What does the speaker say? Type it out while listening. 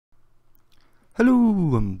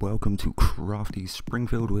Hello and welcome to Crafty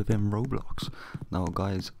Springfield within Roblox. Now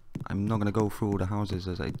guys, I'm not going to go through all the houses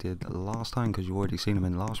as I did last time because you've already seen them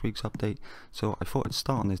in last week's update. So I thought I'd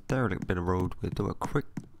start on this derelict bit of road. We'll do a quick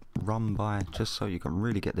run by just so you can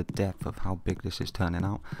really get the depth of how big this is turning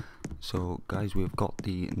out. So guys, we've got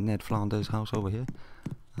the Ned Flanders house over here.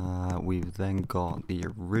 We've then got the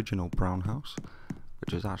original brown house,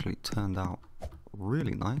 which has actually turned out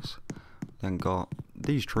really nice. Then got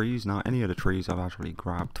these trees. Now any of the trees I've actually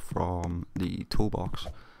grabbed from the toolbox,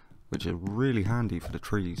 which is really handy for the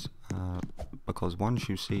trees, because once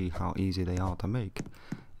you see how easy they are to make,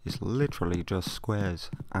 it's literally just squares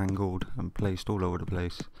angled and placed all over the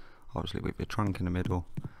place, obviously with your trunk in the middle.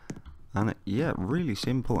 And yeah, really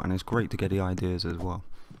simple, and it's great to get the ideas as well.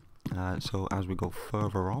 So as we go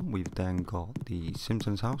further on, we've then got the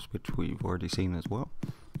Simpsons house, which we've already seen as well.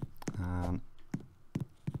 And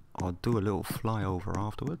I'll do a little flyover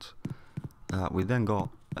afterwards. We then got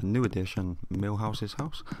a new addition, Milhouse's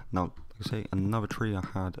house. Now, like I say, another tree I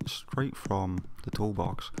had straight from the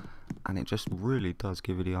toolbox, and it just really does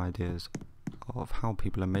give you the ideas of how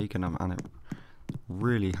people are making them, and it's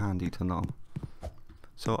really handy to know.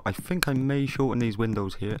 So I think I may shorten these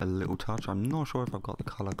windows here a little touch. I'm not sure if I've got the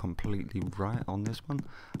colour completely right on this one.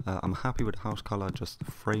 I'm happy with the house colour, just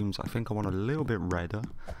the frames. I think I want a little bit redder.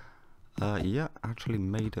 Yeah, actually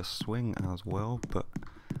made a swing as well, but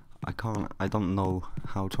I don't know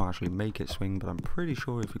how to actually make it swing, but I'm pretty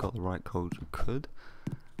sure if you got the right code you could.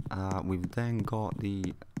 We've then got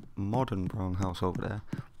the modern brown house over there.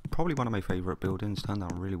 Probably one of my favourite buildings, turned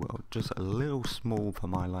out really well, just a little small for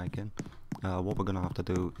my liking. What we're going to have to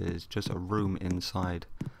do is just a room inside,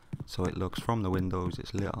 so it looks from the windows,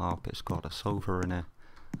 it's lit up, it's got a sofa in it,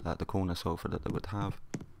 the corner sofa that they would have,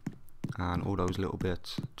 and all those little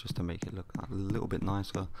bits just to make it look a little bit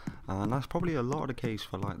nicer. And that's probably a lot of the case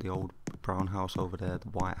for like the old brown house over there, the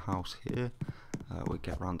white house here. We'll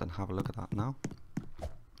get around and have a look at that now.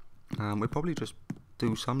 We'll probably just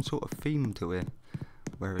do some sort of theme to it,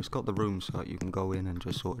 where it's got the room so that you can go in and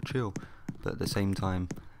just sort of chill, but at the same time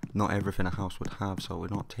not everything a house would have, so we're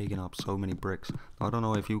not taking up so many bricks. Now, I don't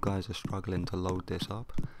know if you guys are struggling to load this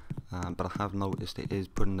up, but I have noticed it is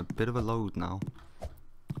putting a bit of a load now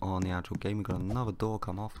on the actual game. We got another door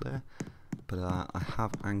come off there, but I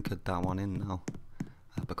have anchored that one in now,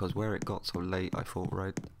 because where it got so late I thought,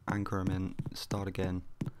 right, anchor them in, start again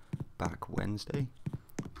back Wednesday.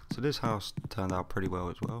 So this house turned out pretty well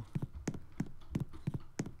as well.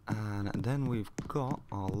 And then we've got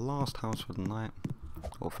our last house for the night,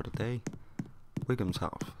 or for the day, Wiggum's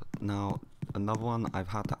house. Now another one I've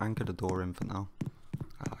had to anchor the door in for now.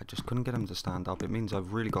 I just couldn't get them to stand up. It means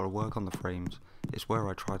I've really got to work on the frames. It's where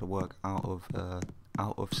I try to work out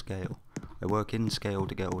of scale. I work in scale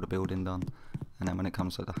to get all the building done, and then when it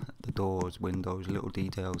comes to the doors, windows, little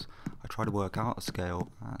details, I try to work out of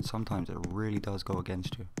scale, and sometimes it really does go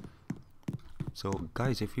against you. So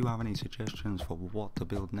guys, if you have any suggestions for what to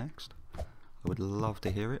build next, I would love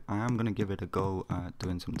to hear it. I am going to give it a go at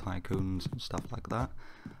doing some tycoons and stuff like that.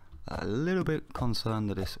 A little bit concerned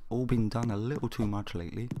that it's all been done a little too much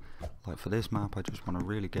lately. Like for this map, I just want to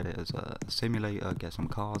really get it as a simulator, get some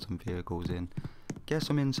cars and vehicles in, get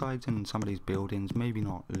some insides in some of these buildings, maybe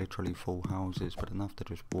not literally full houses, but enough to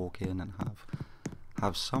just walk in and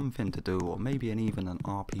have something to do, or maybe even an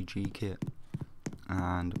RPG kit,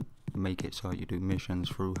 and make it so you do missions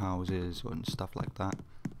through houses and stuff like that.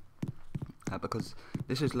 Because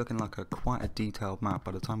this is looking like quite a detailed map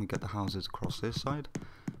by the time we get the houses across this side.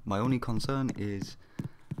 My only concern is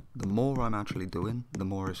the more I'm actually doing, the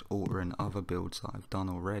more it's altering other builds that I've done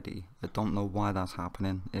already. I don't know why that's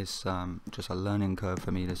happening. It's just a learning curve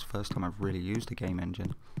for me. This is the first time I've really used the game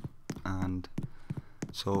engine. And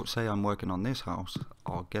so say I'm working on this house,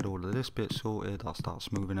 I'll get all of this bit sorted, I'll start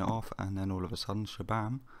smoothing it off, and then all of a sudden,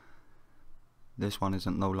 shabam, this one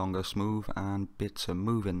isn't no longer smooth and bits are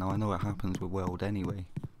moving. Now I know it happens with world anyway,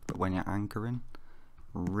 but when you're anchoring,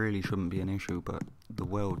 really shouldn't be an issue, but the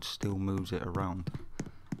world still moves it around,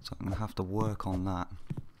 so I'm going to have to work on that.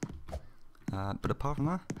 But apart from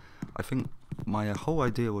that, I think my whole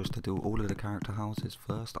idea was to do all of the character houses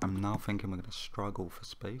first. I'm now thinking we're going to struggle for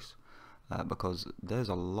space, because there's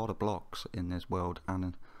a lot of blocks in this world,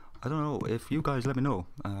 and I don't know, if you guys let me know.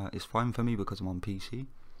 It's fine for me because I'm on PC.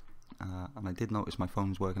 And I did notice my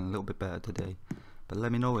phone's working a little bit better today, but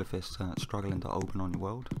let me know if it's struggling to open on your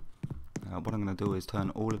world. What I'm going to do is turn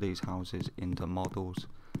all of these houses into models,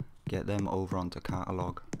 get them over onto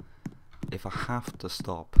catalog. If I have to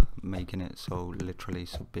stop making it so literally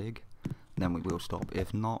so big, then we will stop.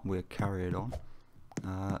 If not, we'll carry it on.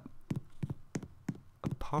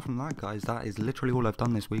 apart from that, guys, that is literally all I've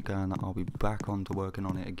done this week, and I'll be back on to working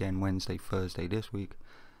on it again Wednesday, Thursday this week,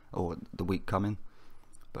 or the week coming.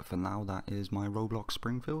 But for now, that is my Roblox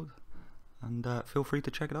Springfield, and feel free to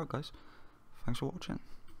check it out, guys. Thanks for watching.